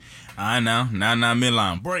I know. Now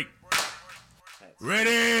midline. Break.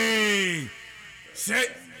 Ready. Set.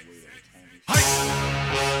 Marky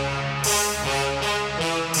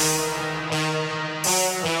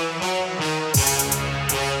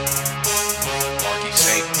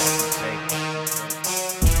safe.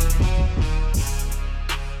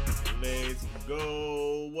 Let's go.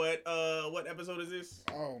 What episode is this?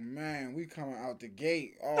 Oh man, we coming out the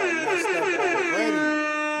gate all messed up already.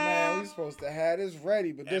 Man, we supposed to have this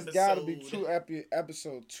ready, but this gotta be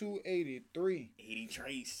episode 283. 80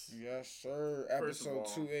 Trace. Yes, sir. First of Episode all,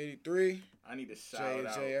 283. I need to shout J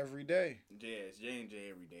out J every day. Yes, J&J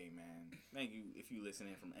every day, man. Thank you if you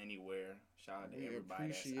listening from anywhere. Shout out to We everybody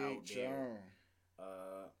that's appreciate out there.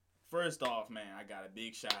 y'all. First off, man, I got a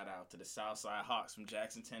big shout out to the Southside Hawks from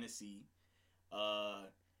Jackson, Tennessee.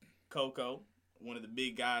 Coco, one of the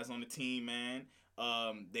big guys on the team, man.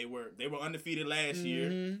 They were undefeated last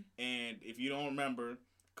year, and if you don't remember,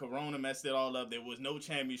 Corona messed it all up. There was no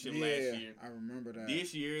championship last year. I remember that.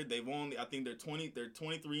 This year they've only, I think they're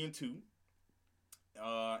 23-2.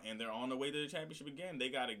 And they're on the way to the championship again. They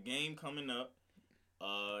got a game coming up.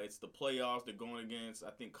 It's the playoffs. They're going against,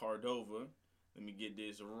 I think, Cordova. Let me get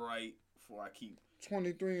this right before I keep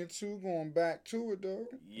 23-2 going back to it though.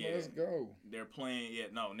 Yeah. Let's go. They're playing,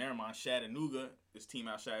 never mind. Chattanooga. This team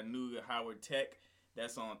out Chattanooga, Howard Tech.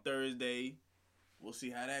 That's on Thursday. We'll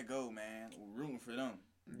see how that go, man. We're rooting for them.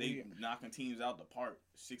 They knocking teams out the park.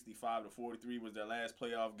 65-43 was their last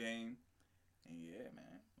playoff game. And yeah,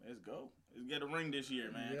 man, let's go. Let's get a ring this year,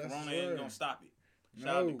 man. Yes, Corona sir. ain't gonna stop it.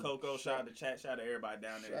 Shout out to Coco, shout out to Chat, shout out to everybody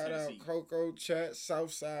down there in Tennessee. Shout out Coco, Chat,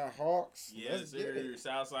 Southside Hawks. Yes, sir.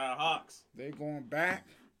 Southside Hawks. They going back.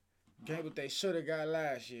 Get what they should have got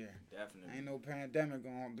last year. Definitely. Ain't no pandemic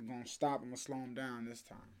gonna stop them or slow them down this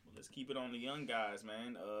time. Well, let's keep it on the young guys,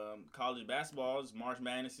 man. College basketball, March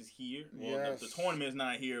Madness is here. Well, Yes. the tournament's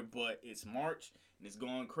not here, but it's March and it's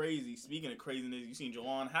going crazy. Speaking of craziness, you seen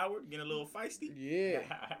Jawan Howard getting a little feisty? Yeah.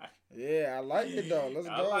 Yeah, I like it though. Let's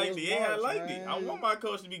go. I liked it. Yeah, I March, liked it. man. I want my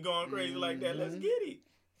coach to be going crazy like that. Let's get it.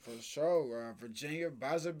 For sure. Virginia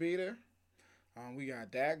buzzer beater. We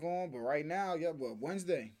got that going, but right now,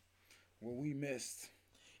 Wednesday, what we missed.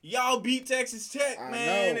 Y'all beat Texas Tech, I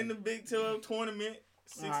man, know. in the Big 12 tournament.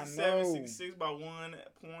 I 66 by 1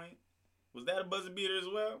 point. Was that a buzzer beater as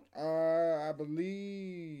well? I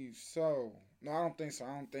believe so. No, I don't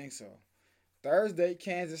think so. Thursday,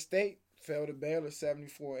 Kansas State fell to Baylor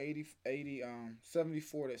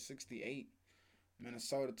 74-68.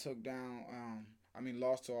 Minnesota took down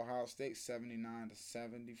lost to Ohio State 79-75.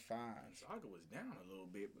 Saga was down a little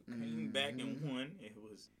bit, but came back and won. It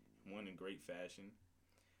was won in great fashion.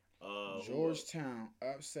 Georgetown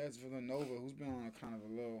upsets Villanova, who's been on a kind of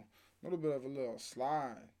a little bit of a little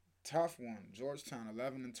slide. Tough one. Georgetown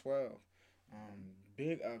 11-12.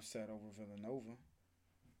 Big upset over Villanova.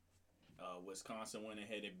 Wisconsin went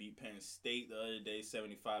ahead and beat Penn State the other day,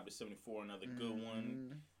 75-74. Another good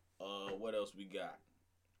one. What else we got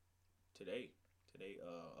today?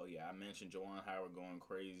 I mentioned Jawan Howard going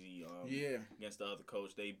crazy. Against the other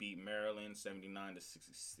coach, they beat Maryland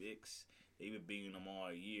 79-66. They've been beating them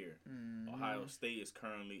all year. Ohio State is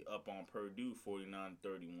currently up on Purdue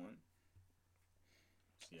 49-31.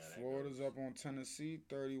 Florida's up on Tennessee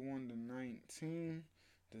 31-19.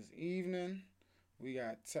 This evening, we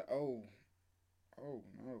got oh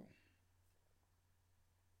no.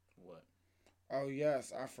 What? Oh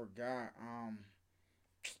yes, I forgot.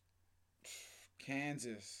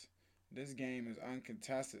 Kansas. This game is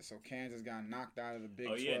uncontested, so Kansas got knocked out of the Big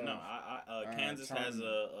 12. Oh yeah, no. Kansas has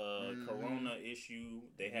a corona issue.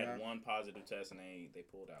 They had one positive test and they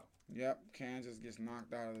pulled out. Yep, Kansas gets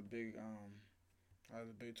knocked out of the Big 12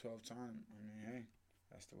 tournament. I mean, hey,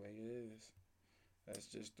 that's the way it is. That's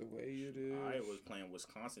just the way it is. I was playing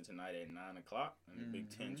Wisconsin tonight at 9:00 in the Big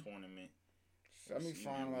Ten tournament.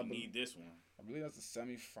 Semifinal. We need this one. I believe that's the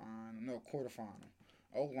semifinal. No, quarterfinal.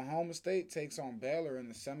 Oklahoma State takes on Baylor in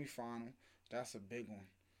the semifinal. That's a big one.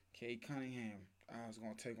 Cade Cunningham is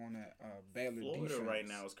going to take on that Baylor Florida defense. right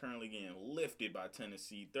now is currently getting lifted by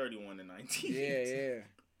Tennessee, 31-19. Yeah.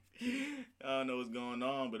 I don't know what's going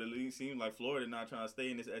on, but it seems like Florida not trying to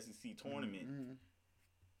stay in this SEC tournament.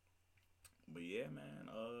 But yeah, man.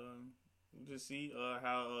 We'll just see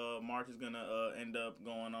how March is gonna end up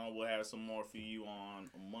going on. We'll have some more for you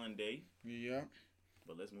on Monday. Yeah.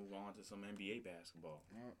 But let's move on to some NBA basketball.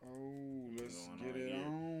 Let's get it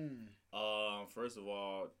on. First of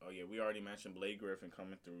all, we already mentioned Blake Griffin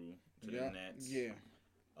coming through to the Nets. Yeah.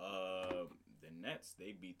 The Nets,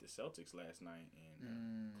 they beat the Celtics last night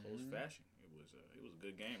in close fashion. It was a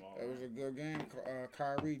good game. It was a good game.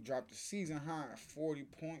 Kyrie dropped the season high 40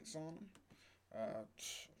 points on him.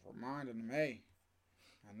 reminding him, hey,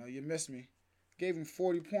 I know you miss me. Gave him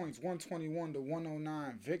 40 points, 121 to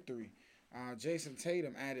 109 victory. Jason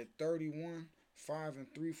Tatum added 31, 5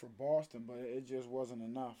 and 3 for Boston, but it just wasn't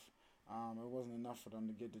enough. It wasn't enough for them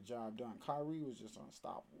to get the job done. Kyrie was just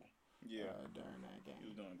unstoppable. Yeah, during that game. He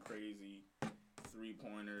was going crazy.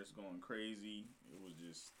 3-pointers going crazy. It was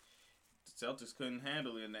just the Celtics couldn't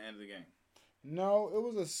handle it in the end of the game. No, it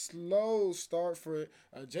was a slow start for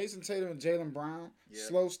Jason Tatum and Jaylen Brown. Yep,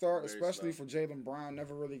 slow start, very especially slow. for Jaylen Brown.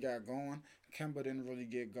 Never really got going. Kemba didn't really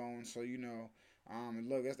get going. So, and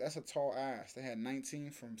look, that's a tall ask. They had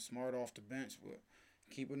 19 from Smart off the bench, but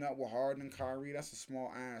keeping up with Harden and Kyrie, that's a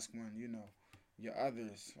small ask when, your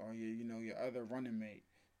others or your other running mate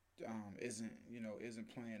isn't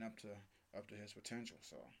playing up to his potential.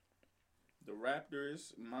 So The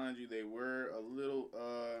Raptors, mind you, they were a little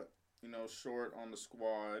short on the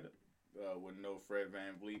squad with no Fred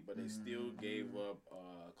VanVleet, but they still gave up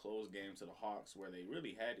a close game to the Hawks where they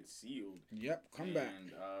really had it sealed. Yep, come back.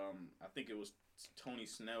 And I think it was Tony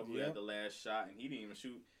Snell who had the last shot, and he didn't even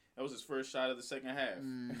shoot. That was his first shot of the second half.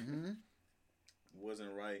 Mm-hmm.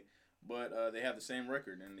 Wasn't right. But they have the same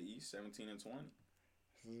record in the East, 17 and 20.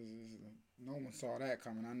 No one saw that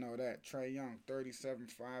coming. I know that. Trae Young, 37,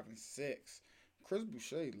 5 and 6. Chris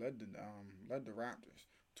Boucher led the Raptors,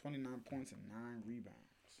 29 points and 9 rebounds.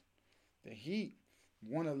 The Heat,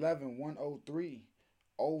 111, 103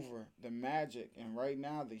 over the Magic, and right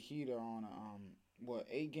now the Heat are on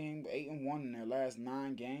 8 and 1 in their last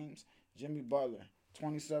 9 games. Jimmy Butler,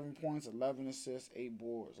 27 points, 11 assists, 8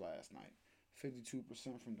 boards last night,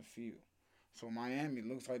 52% from the field. So Miami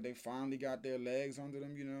looks like they finally got their legs under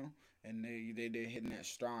them, and they're hitting that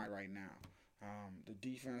stride right now. The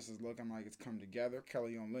defense is looking like it's come together.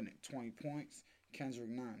 Kelly Olynyk, 20 points. Kendrick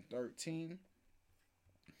Nunn, 13.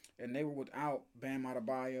 And they were without Bam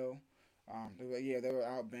Adebayo. They were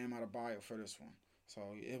out Bam Adebayo for this one.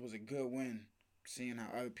 So it was a good win, seeing how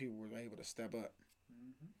other people were able to step up.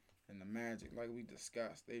 Mm-hmm. And the Magic, like we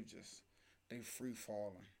discussed, they free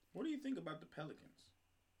falling. What do you think about the Pelicans?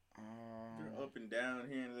 They're up and down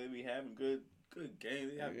here, and they be having good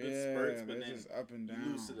games. They have good spurts, but then just up and down.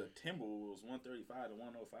 You lose to the Timberwolves, 135 to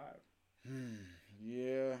 105.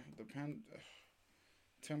 Yeah,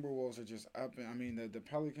 Timberwolves are just up. The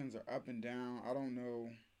Pelicans are up and down. I don't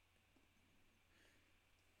know.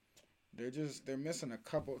 They're missing a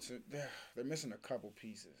couple. They're missing a couple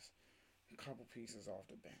pieces. A couple pieces off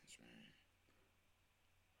the bench, man.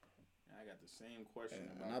 I got the same question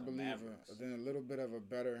about and I the believe Mavericks. then a little bit of a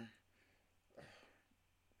better.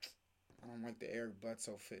 I don't like the Eric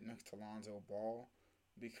Bledsoe fit next to Lonzo Ball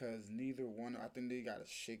because neither one. I think they got to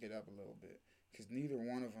shake it up a little bit because neither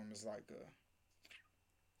one of them is like a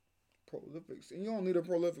prolific. And you don't need a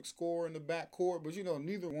prolific scorer in the backcourt, but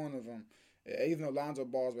neither one of them. Even though Lonzo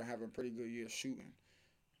Ball's been having a pretty good year shooting,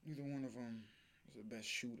 neither one of them is the best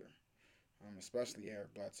shooter, especially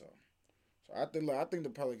Eric Bledsoe. So I think the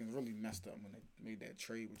Pelicans really messed up when they made that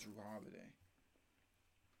trade with Drew Holiday.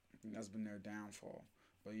 I think that's been their downfall.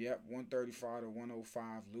 But yep, 135 to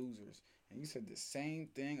 105 losers. And you said the same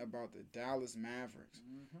thing about the Dallas Mavericks,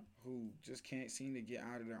 who just can't seem to get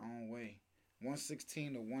out of their own way.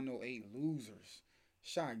 116 to 108 losers.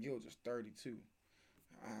 Shai Gilgeous 32.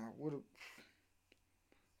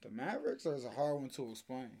 The Mavericks is a hard one to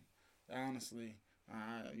explain. Honestly,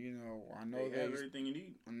 I know they have everything you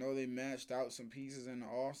need. I know they matched out some pieces in the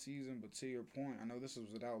off season, but to your point, I know this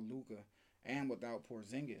was without Luka and without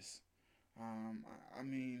Porzingis.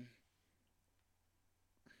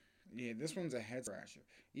 This one's a head scratcher.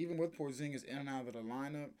 Even with Porzingis in and out of the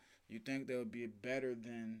lineup, you think they would be better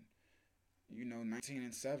than, 19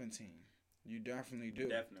 and 17. You definitely do.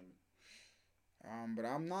 Definitely. But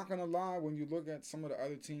I'm not gonna lie. When you look at some of the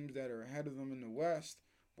other teams that are ahead of them in the West,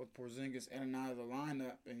 with Porzingis in and out of the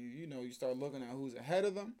lineup, and you start looking at who's ahead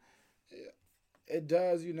of them, it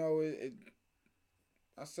does.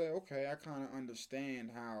 I say, okay, I kind of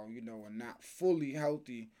understand how a not fully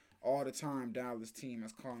healthy all the time Dallas team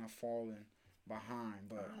has kind of fallen behind.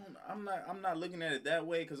 But I'm not looking at it that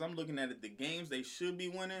way because I'm looking at it. The games they should be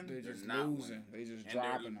winning, they're just not losing. winning. They just and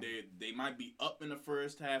dropping them. They might be up in the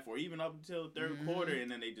first half or even up until the third quarter,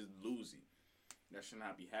 and then they just lose it. That should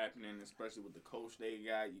not be happening, especially with the coach they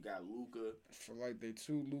got. You got Luka. I feel like they're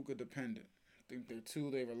too Luka dependent. I think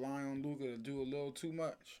they rely on Luka to do a little too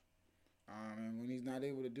much. And when he's not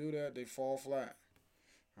able to do that, they fall flat.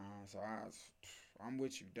 So I'm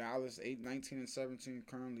with you. Dallas, 19 and 17,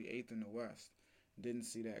 currently 8th in the West. Didn't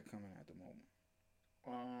see that coming at the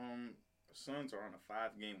moment. Suns are on a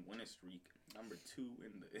 5-game winning streak. Number 2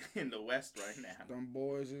 in the West right now. Them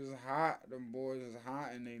boys is hot.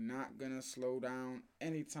 And they not gonna slow down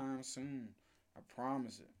anytime soon. I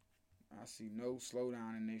promise it. I see no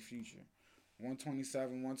slowdown in their future.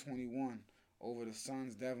 127, 121 over the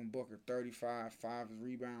Suns. Devin Booker, 35, 5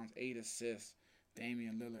 rebounds, 8 assists.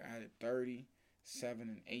 Damian Lillard added 30, 7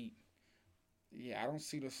 and 8. Yeah, I don't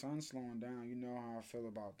see the Suns slowing down. You know how I feel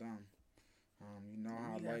about them. You know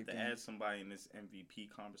how I like to them. add somebody in this MVP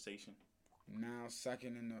conversation. Now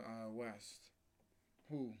second in the West.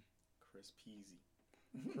 Who? Chris Peasy.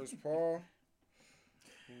 Chris Paul.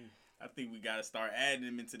 I think we got to start adding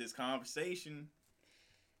him into this conversation.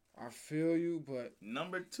 I feel you, but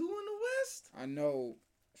number 2 in the West. I know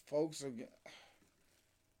folks are.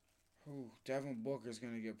 Devin Booker's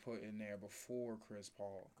gonna get put in there before Chris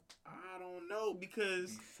Paul. I don't know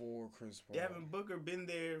because before Chris Paul, Devin Booker been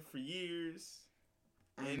there for years,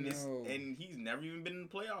 and he's never even been in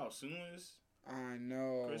the playoffs. Soon as I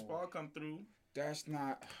know Chris Paul come through, that's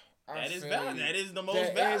not. That is valid. That is the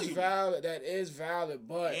most valuable. That is valid.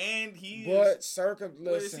 But he's what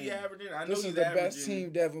is he averaging? I know this he's is the averaging. Best team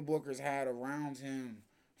Devin Booker's had around him.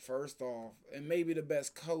 First off, and maybe the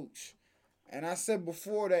best coach. And I said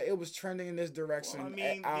before that it was trending in this direction. Well, I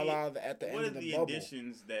mean, at the end of the bubble.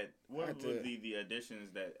 What were the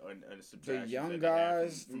additions that are the subtractions? The young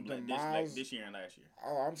guys, from the this year and last year.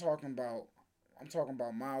 Oh, I'm talking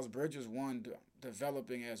about Miles Bridges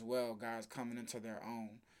developing as well. Guys coming into their own.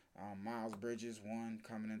 Miles Bridges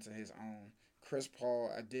coming into his own. Chris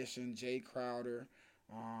Paul addition. Jay Crowder.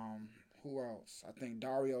 Who else? I think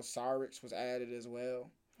Dario Saric was added as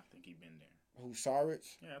well. I think he been there. Who,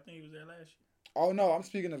 Saric? Yeah, I think he was there last year. Oh, no, I'm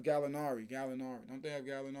speaking of Gallinari. Don't they have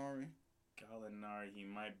Gallinari? Gallinari, he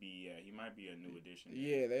might be a new addition.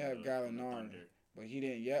 Yeah, they have Gallinari. But he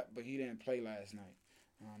didn't play last night.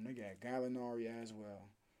 They got Gallinari as well.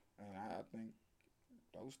 And I think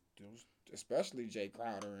those especially Jay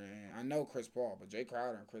Crowder, and I know Chris Paul, but Jay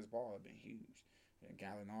Crowder and Chris Paul have been huge. And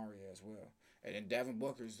Gallinari as well. And then Devin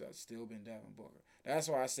Booker's still been Devin Booker. That's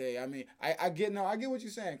why I say, I mean, I get what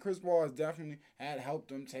you're saying. Chris Paul has definitely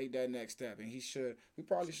helped him take that next step, and we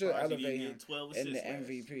probably should elevate him in the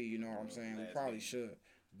MVP. You know what I'm saying? We probably should.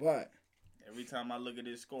 But every time I look at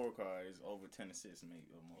his scorecard, it's over 10 assists, maybe,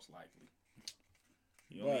 most likely.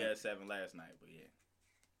 He only had 7 last night, but yeah.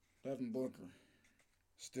 Devin Booker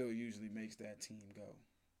still usually makes that team go.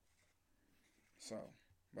 So,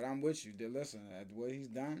 but I'm with you. Listen, what he's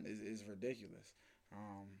done is ridiculous.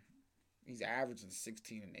 He's averaging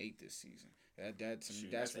 16 and 8 this season. That to me,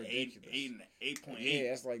 that's ridiculous. 8.8. Yeah,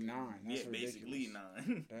 that's like 9. That's ridiculous. Basically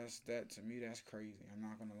 9. To me, that's crazy. I'm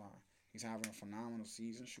not gonna lie. He's having a phenomenal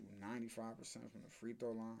season, shooting 95% from the free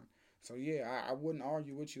throw line. So yeah, I wouldn't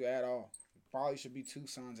argue with you at all. Probably should be 2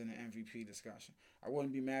 Suns in the MVP discussion. I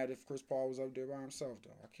wouldn't be mad if Chris Paul was up there by himself,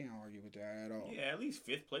 though. I can't argue with that at all. Yeah, at least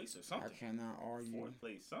 5th place or something. I cannot argue. 4th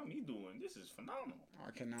place, something he doing. This is phenomenal.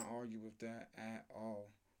 I cannot argue with that at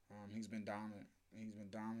all. He's been dominant. He's been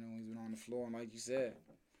dominant when he's been on the floor, and like you said,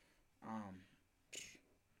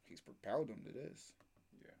 he's propelled him to this.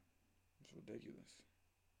 Yeah, it's ridiculous.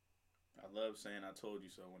 I love saying "I told you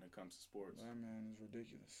so" when it comes to sports. That man is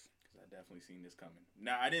ridiculous. I definitely seen this coming.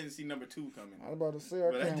 Now, I didn't see number 2 coming. I was about to say,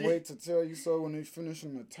 I can't wait to tell you so when they finish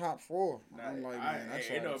in the top 4. I'm like,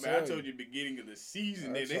 I told you beginning of the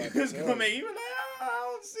season they was coming. He was like, I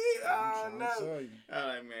don't see it. Oh, no. I'm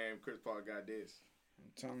like, man, Chris Paul got this.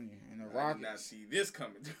 I'm telling you. And the Rockets. I did not see this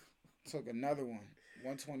coming. Took another one.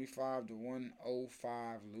 125 to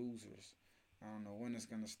 105 losers. I don't know when it's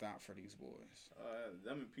going to stop for these boys.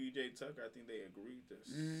 Them and P.J. Tucker, I think they agreed to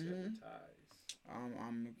sever ties.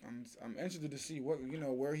 I'm interested to see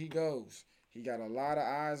where he goes. He got a lot of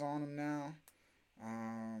eyes on him now.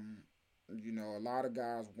 A lot of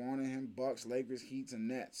guys wanted him. Bucks, Lakers, Heats, and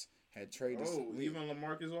Nets had traded. Even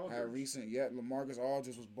LaMarcus Aldridge. LaMarcus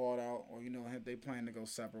Aldridge was bought out, or they plan to go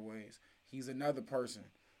separate ways. He's another person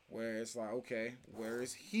where it's like, okay, where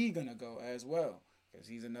is he gonna go as well? Because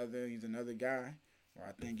he's another guy where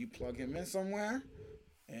I think you plug him in somewhere,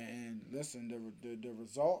 and listen, the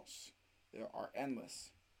results are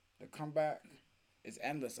endless. The comeback is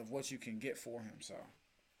endless of what you can get for him. So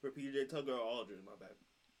for PJ Tucker or Aldridge, my bad.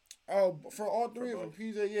 Oh, for all three of them,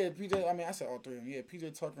 PJ. I mean, I said all 3 of them. Yeah,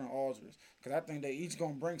 PJ Tucker and Aldridge, because I think they each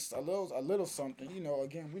gonna bring a little something.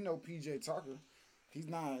 Again, we know PJ Tucker. He's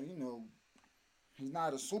not, he's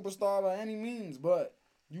not a superstar by any means, but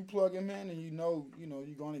you plug him in and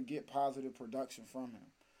you're gonna get positive production from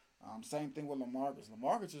him. Same thing with LaMarcus.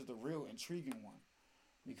 LaMarcus is the real intriguing one.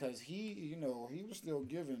 Because he was still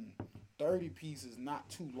giving 30 pieces not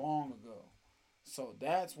too long ago. So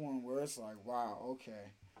that's one where it's like, wow,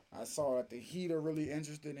 okay. I saw that the Heat are really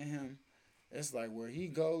interested in him. It's like where he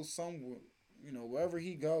goes, wherever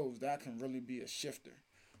he goes, that can really be a shifter,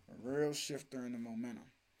 a real shifter in the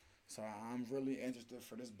momentum. So I'm really interested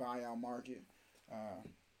for this buyout market.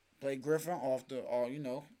 Blake Griffin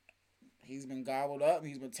he's been gobbled up.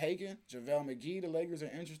 He's been taken. JaVale McGee, the Lakers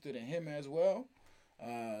are interested in him as well.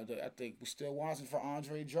 I think we're still watching for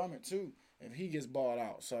Andre Drummond too, if he gets bought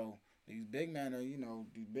out. So these big men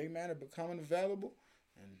are becoming available,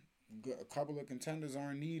 and a couple of contenders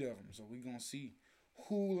are in need of them. So we're gonna see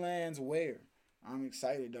who lands where. I'm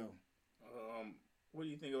excited though. What do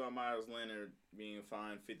you think about Myles Leonard being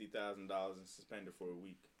fined $50,000 and suspended for a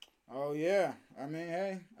week? Oh yeah, I mean,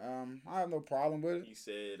 hey, I have no problem with it. He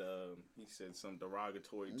said some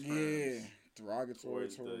derogatory terms. Yeah, derogatory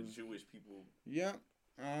towards the Jewish people. Yep.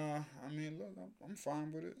 I mean, look, I'm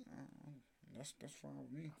fine with it. That's fine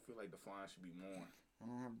with me. I feel like the fine should be more. I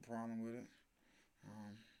don't have a problem with it.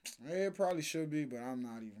 It probably should be, but I'm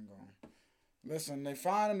not even going. Listen, they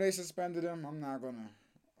fined him, they suspended him. I'm not gonna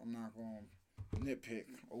nitpick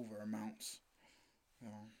over amounts.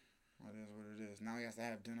 That is what it is. Now he has to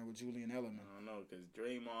have dinner with Julian Edelman. I don't know, because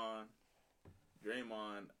Draymond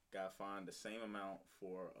got fined the same amount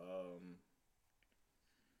for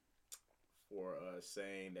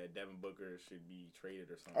saying that Devin Booker should be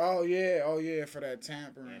traded or something. Oh yeah, for that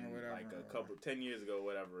tampering or whatever. Like 10 years ago,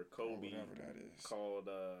 whatever, Kobe called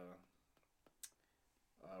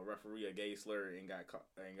referee a gay slur and got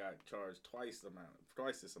charged twice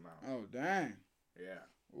this amount. Oh dang. Yeah.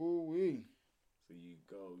 Ooh wee. So you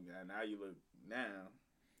go now. You look now.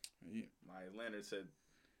 Yeah. Myles Leonard said.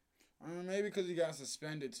 Maybe because he got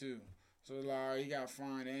suspended too. So like he got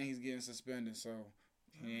fined and he's getting suspended. So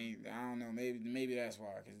he ain't. I don't know. Maybe that's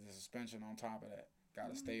why. Because the suspension on top of that. Got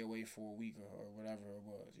to stay away for a week or whatever it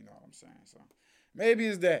was. You know what I'm saying? So maybe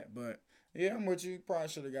it's that. But yeah, I'm with you. Probably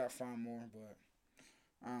should have got fined more. But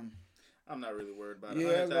I'm not really worried about it.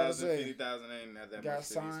 Yeah, 100,000, 50,000 ain't not that much.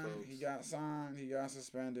 He got signed. He got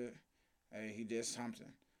suspended. Hey, he did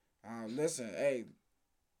something. Listen, hey,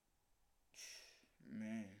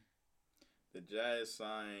 man. The Jazz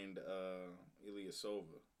signed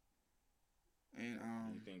Ilyasova. And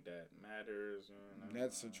you think that matters?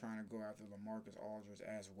 Nets are trying to go after LaMarcus Aldridge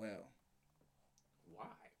as well. Why?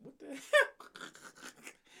 What the hell?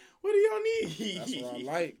 What do y'all need? That's what I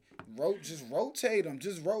like. Just rotate them.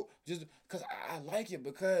 Just because I like it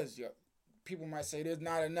because people might say there's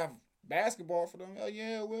not enough basketball for them. Oh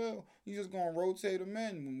yeah, well, you just gonna rotate them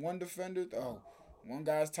in. When one defender, one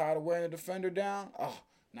guy's tired of wearing the defender down. Oh,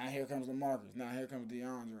 now here comes LaMarcus. Now here comes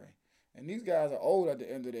DeAndre. And these guys are old at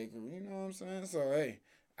the end of their career. You know what I'm saying? So hey,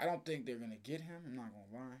 I don't think they're gonna get him. I'm not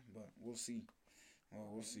gonna lie, but we'll see.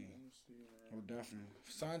 We'll see. Well, definitely.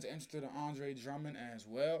 Suns interested in Andre Drummond as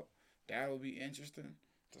well. That would be interesting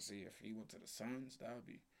to see if he went to the Suns. That would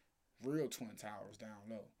be real Twin Towers down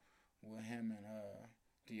low with him and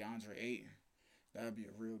DeAndre Ayton. That would be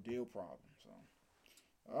a real deal problem. So,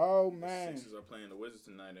 oh man, the Sixers are playing the Wizards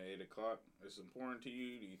tonight at 8:00. It's important to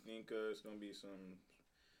you. Do you think it's gonna be some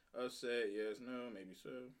upset? Yes, no, maybe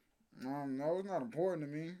so. No, it's not important to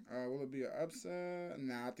me. Will it be an upset?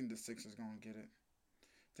 Nah, I think the Sixers gonna get it.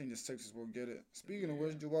 I think the Sixers will get it. Speaking of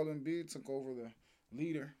which, Joel Embiid took over the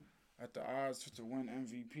leader at the odds to win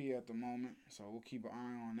MVP at the moment, so we'll keep an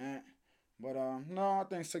eye on that. But no, I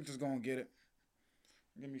think Sixers gonna get it.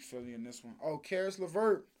 Give me Philly in this one. Oh, Karis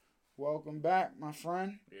LeVert, welcome back, my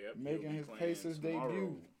friend. Yep, making his Pacers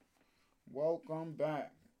debut. Welcome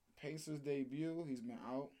back, Pacers debut. He's been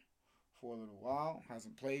out for a little while.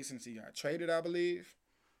 Hasn't played since he got traded, I believe.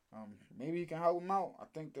 Maybe he can help him out. I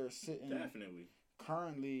think they're sitting definitely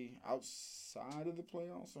currently outside of the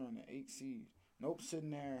playoffs or in the 8th seed. Nope,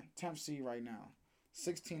 sitting there 10th seed right now,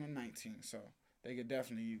 16 and 19. So they could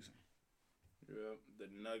definitely use him. Yep, the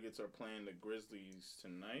Nuggets are playing the Grizzlies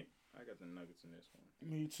tonight. I got the Nuggets in this one.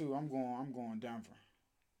 Me too. I'm going Denver.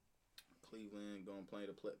 Cleveland going to play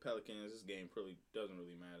the Pelicans. This game doesn't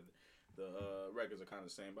really matter. The records are kind of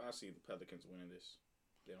the same, but I see the Pelicans winning this.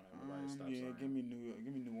 They don't have nobody to stop signing. Give me New York.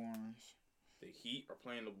 Give me New Orleans. The Heat are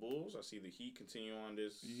playing the Bulls. I see the Heat continue on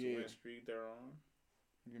this win streak they're on.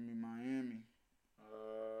 Give me Miami.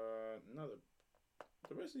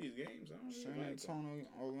 The rest of these games, I don't San really Antonio, like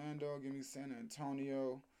Orlando. Give me San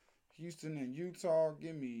Antonio. Houston and Utah.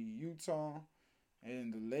 Give me Utah.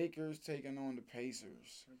 And the Lakers taking on the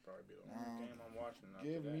Pacers. That'll probably be the only game I'm watching.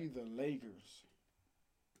 Give me the Lakers.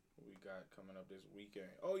 What we got coming up this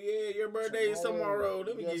weekend? Oh yeah, your birthday is tomorrow.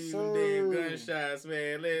 Let me give you some damn gunshots,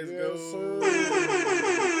 man. Let's go.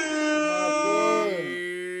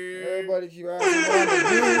 Everybody keep asking what I'm gonna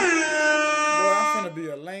do. Boy, I'm finna be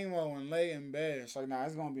a lame-o and lay in bed It's like, nah,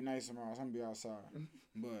 it's gonna be nice tomorrow. So I'm gonna be outside.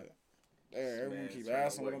 But everyone Man, keep turning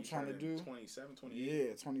asking what I'm you trying to turning do. 27, 28?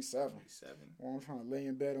 Yeah, 27. 27. Well, I'm trying to lay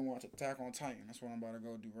in bed and watch Attack on Titan. That's what I'm about to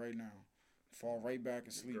go do right now. Fall right back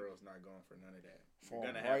asleep. Your girl's not going for none of that. Fall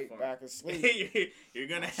You're gonna right have fun. back asleep. You're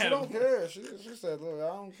gonna She have don't fun. care. She said, look,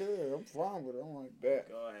 I don't care. I'm fine with it. I'm like, bet.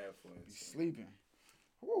 Go have fun. Be sleeping.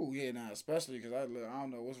 Woo, yeah, nah, especially because I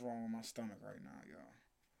don't know what's wrong with my stomach right now, y'all.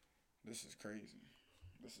 This is crazy.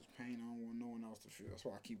 This is pain I don't want no one else to feel. That's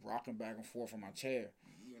why I keep rocking back and forth in my chair.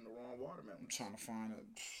 You in the wrong watermelon. I'm trying to find it.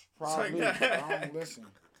 Probably, but I don't listen.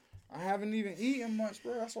 I haven't even eaten much,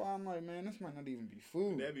 bro. That's why I'm like, man, this might not even be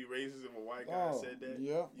food. That'd be racist if a white guy said that.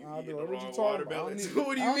 Yep. You I'll eating be the like, what you wrong talking about? watermelons?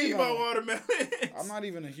 What do you mean by watermelons? I'm not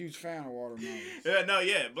even a huge fan of watermelons.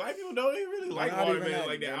 Yeah. Black people don't even really like not even watermelons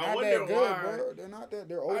like that. They're I not wonder that good, why. bro. They're not that.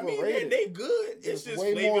 They're I overrated. mean, they good. It's There's just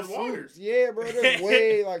way more flavored waters. fruits. Yeah, bro. There's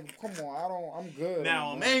way like, come on. I'm good.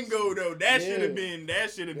 Now, on mango though, that should have Yeah. been.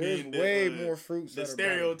 There's way more fruits. The that are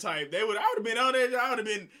stereotype. I would have been on there. I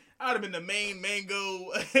would have been the main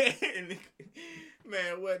mango.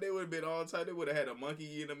 Man, what they would have been all time. They would have had a monkey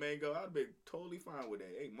eating a mango. I'd have been totally fine with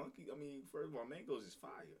that. Hey, monkey. I mean, first of all, mangoes is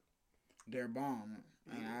fire. They're bomb,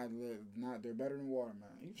 and they're better than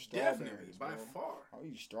watermelon. You strawberries, Definitely, by bro. far. I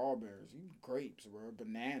eat strawberries. You grapes, bro.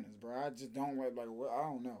 Bananas, bro. I just don't like I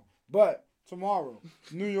don't know. But tomorrow,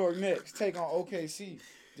 New York Knicks take on OKC.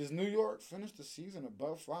 Does New York finish the season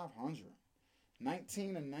above 500?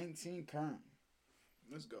 19-19 current.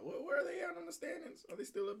 Let's go. Where are they at on the standings? Are they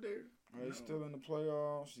still up there? Are they still in the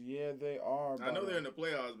playoffs? Yeah, they are. I know they're in the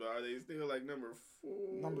playoffs, but are they still like number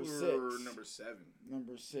 4? Number 6. Or number 7?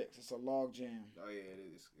 Number 6. It's a log jam. Oh yeah, it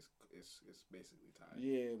is. It's basically tied.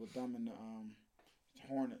 Yeah, with them and the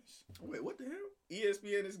Hornets. Wait, what the hell?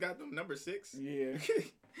 ESPN has got them number 6? Yeah.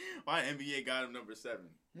 Why NBA got them number 7?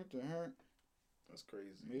 What the heck? That's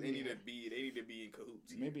crazy. Maybe They need to be in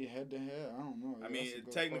cahoots. Maybe head to head. I don't know. I mean,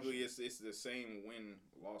 technically, it's the same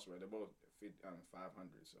win-loss rate. They're both 500,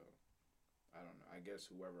 so I don't know. I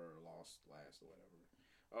guess whoever lost last or whatever.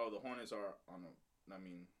 Oh, the Hornets are on a. I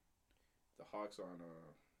mean, the Hawks are on a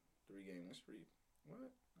 3-game win streak.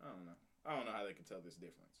 What? I don't know. I don't know how they can tell this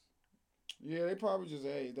difference. Yeah, they probably just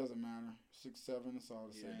it doesn't matter. 6-7, it's all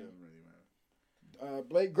the same. It doesn't really matter.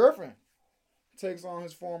 Blake Griffin takes on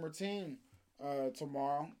his former team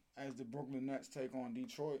tomorrow as the Brooklyn Nets take on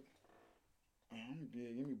Detroit.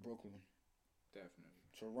 Yeah, give me Brooklyn. Definitely.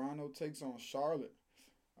 Toronto takes on Charlotte.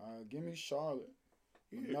 Give me Charlotte.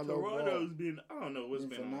 Yeah, Toronto's been. I don't know what's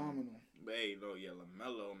been phenomenal. But hey, no, yeah,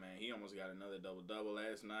 LaMelo, man, he almost got another double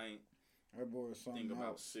last night. That boy is something Think about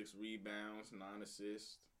else. 6 rebounds, 9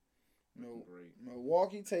 assists. Great.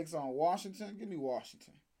 Milwaukee takes on Washington. Give me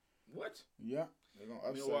Washington. What? Yeah, they're gonna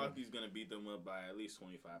upset Milwaukee's gonna beat them up by at least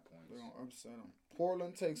 25 points. They're gonna upset them.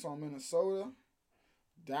 Portland takes on Minnesota.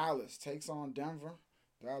 Dallas takes on Denver.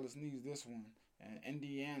 Dallas needs this one. And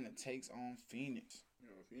Indiana takes on Phoenix.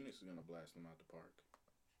 Phoenix is gonna blast them out the park.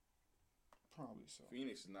 Probably so.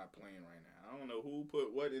 Phoenix is not playing right now. I don't know who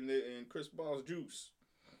put what in Chris Paul's juice.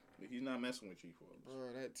 But he's not messing with you, folks.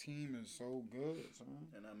 Bro, that team is so good, son.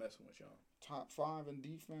 They're not messing with y'all. Top 5 in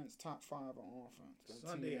defense, top 5 on offense. That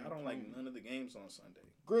Sunday, team I don't playing. like none of the games on Sunday.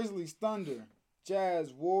 Grizzlies, Thunder,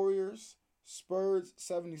 Jazz, Warriors, Spurs,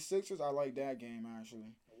 76ers. I like that game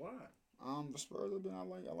actually. Why? The Spurs have been. I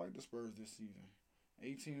like the Spurs this season.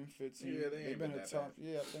 18-15. Yeah, they've been a that tough. bad.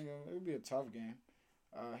 Yeah, I think it would be a tough game.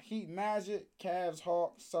 Heat, Magic, Cavs,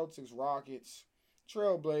 Hawks, Celtics, Rockets,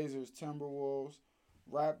 Trailblazers, Timberwolves,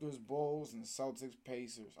 Raptors, Bulls, and Celtics,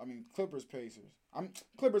 Pacers. Clippers, Pacers.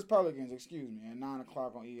 Clippers, Pelicans. Excuse me. At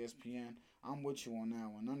 9:00 on ESPN. I'm with you on that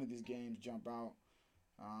one. None of these games jump out.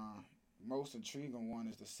 Most intriguing one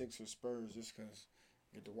is the Sixers, Spurs, just because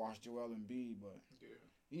you get to watch Joel Embiid, but. Yeah.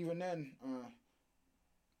 Even then,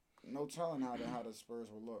 no telling how the Spurs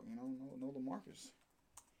will look. No LaMarcus.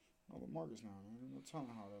 No LaMarcus now, man. No telling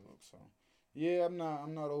how that looks. So, yeah, I'm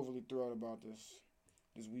not overly thrilled about this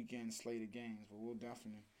weekend slate of games, but we'll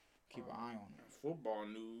definitely keep an eye on it. Football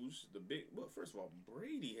news. First of all,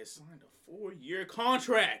 Brady has signed a 4-year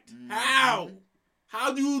contract. Mm-hmm. How?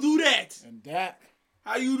 How do you do that? And Dak.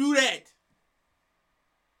 How you do that?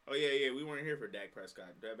 Oh, yeah, we weren't here for Dak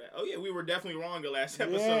Prescott. Oh, yeah, we were definitely wrong the last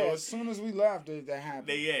episode. Yeah, as soon as we left, that happened.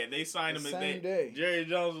 They signed him. Same day. Jerry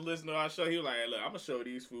Jones was listening to our show. He was like, hey, look, I'm going to show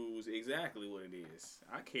these fools exactly what it is.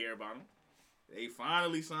 I care about them. They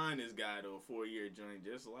finally signed this guy to a 4-year joint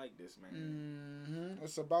just like this, man.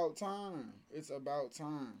 It's about time. It's about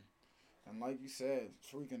time. And like you said,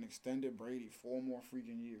 freaking extended Brady 4 more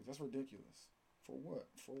freaking years. That's ridiculous. For what?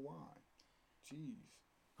 For why? Jeez.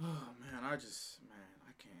 Oh, man, I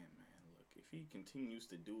can't, man. Look, if he continues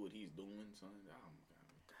to do what he's doing, son, oh my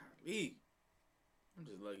God, golly. I'm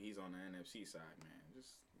just lucky he's on the NFC side, man.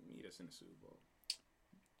 Just meet us in the Super Bowl.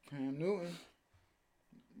 Cam Newton.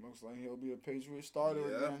 Looks like he'll be a Patriot starter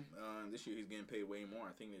again. This year he's getting paid way more.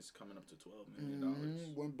 I think it's coming up to $12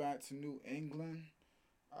 million. Went back to New England.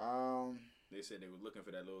 They said they were looking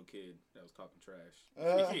for that little kid that was talking trash.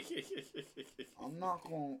 I'm not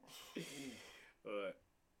going to... But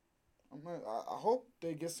I hope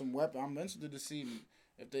they get some weapons. I'm interested to see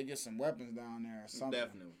if they get some weapons down there or something.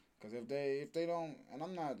 Definitely. Because if they don't... And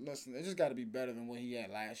I'm not listening. It just got to be better than what he had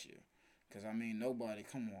last year. Because, I mean, nobody...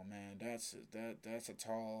 Come on, man. That's a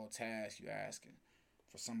tall task you're asking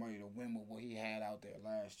for somebody to win with what he had out there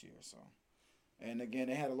last year. So... And again,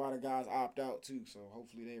 they had a lot of guys opt out too, so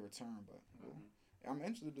hopefully they return. But I'm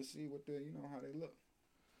interested to see what how they look.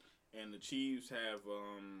 And the Chiefs have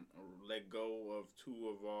let go of two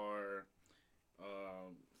of our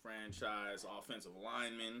franchise offensive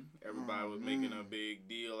linemen. Everybody was making a big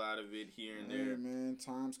deal out of it here and there. Man,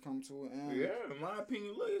 times come to an end. Yeah, in my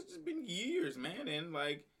opinion, look, it's just been years, man, and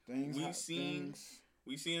like we seen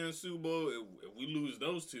in the Super Bowl. If we lose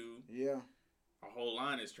those two, our whole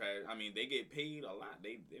line is trash. I mean, they get paid a lot.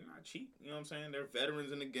 They're not cheap. You know what I'm saying? They're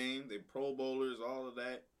veterans in the game. They're Pro Bowlers, all of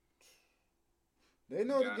that. They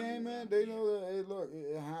know the game, man. They know that, hey, look,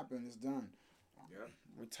 it happened. It's done. Yeah.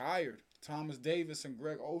 Retired. Thomas Davis and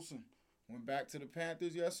Greg Olsen went back to the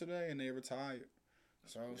Panthers yesterday, and they retired.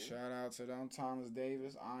 That's cool. Shout out to them. Thomas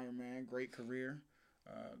Davis, Iron Man, great career.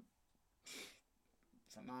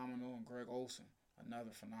 Phenomenal. And Greg Olsen,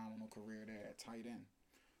 another phenomenal career there at tight end.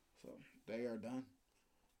 So they are done.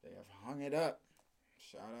 They have hung it up.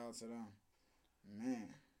 Shout out to them,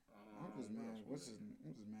 man. What's his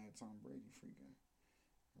man? Tom Brady freaking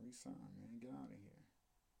resign, man. Get out of here.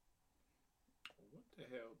 What the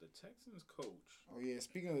hell? The Texans coach. Oh yeah.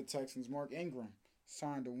 Speaking of the Texans, Mark Ingram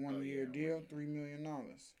signed a 1-year deal, $3 million.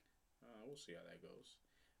 We'll see how that goes.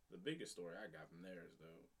 The biggest story I got from there is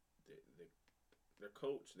their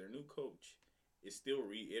coach, their new coach, is still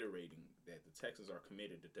reiterating that the Texans are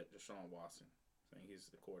committed to Deshaun Watson, saying he's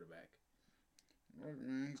the quarterback. Look,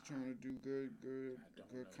 man, he's trying to do good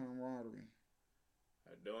camaraderie.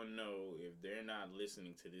 I don't know if they're not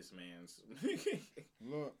listening to this man's.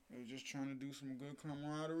 Look, they're just trying to do some good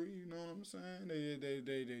camaraderie. You know what I'm saying?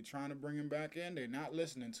 They trying to bring him back in. They're not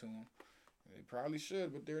listening to him. They probably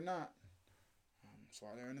should, but they're not. That's why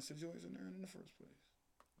they're in the situation they're in the first place.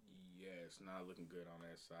 Yeah, it's not looking good on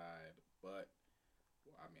that side, but.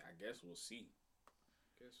 I mean, I guess we'll see.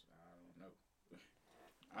 I don't know.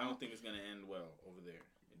 I don't think it's gonna end well over there.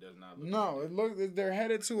 It does not look. No, they're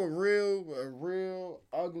headed to a real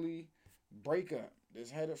ugly breakup.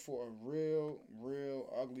 It's headed for a real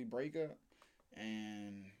ugly breakup,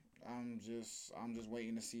 and I'm just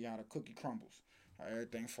waiting to see how the cookie crumbles, how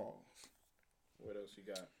everything falls. What else you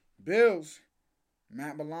got? Bills,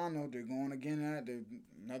 Matt Milano. They're going again at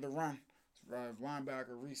another run.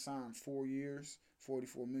 Linebacker re-signed 4 years.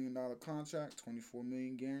 $44 million contract, $24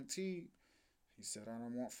 million guaranteed. He said, "I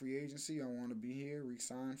don't want free agency. I want to be here,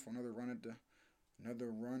 re-sign for another run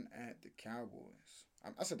at the Cowboys."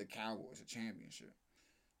 I said the Cowboys, a championship.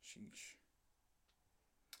 Sheesh.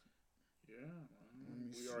 Yeah,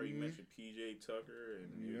 we already mentioned P.J. Tucker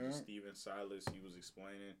and Steven Silas. He was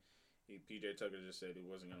explaining. P.J. Tucker just said it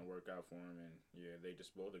wasn't going to work out for him, and they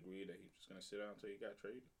just both agreed that he was just going to sit out until he got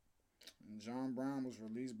traded. And John Brown was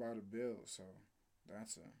released by the Bills, so.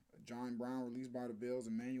 That's John Brown released by the Bills,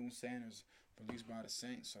 Emmanuel Sanders released by the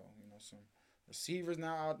Saints. So, some receivers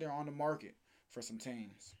now out there on the market for some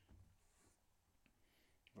teams.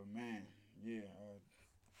 But man, yeah.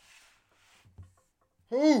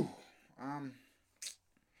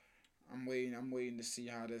 I'm waiting to see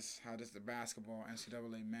how the basketball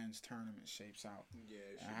NCAA men's tournament shapes out. Yeah,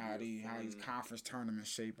 and how these conference tournaments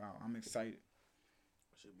shape out. I'm excited.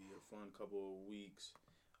 Should be a fun couple of weeks.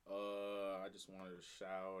 I just wanted to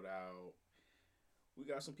shout out. We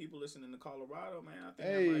got some people listening to Colorado, man. I think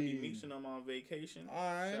I might be meeting them on vacation. All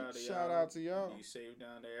right, shout out to y'all. Be safe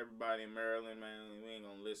down there. Everybody in Maryland, man. We ain't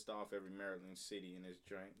gonna list off every Maryland city in this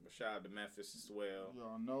drink, but shout out to Memphis as well.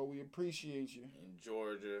 Y'all know we appreciate you. In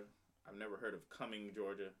Georgia, I've never heard of Cumming,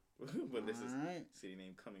 Georgia, but this is a city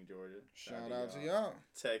named Cumming, Georgia. Shout out to y'all.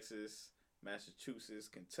 Texas, Massachusetts,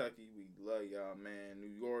 Kentucky, we love y'all, man.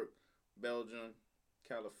 New York, Belgium.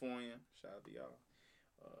 California, shout out to y'all.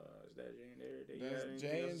 Is that J and every day? That's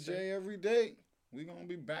J and J every day. We gonna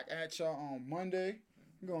be back at y'all on Monday.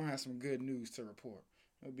 We're gonna have some good news to report.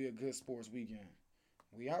 It'll be a good sports weekend.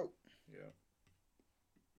 We out. Yeah.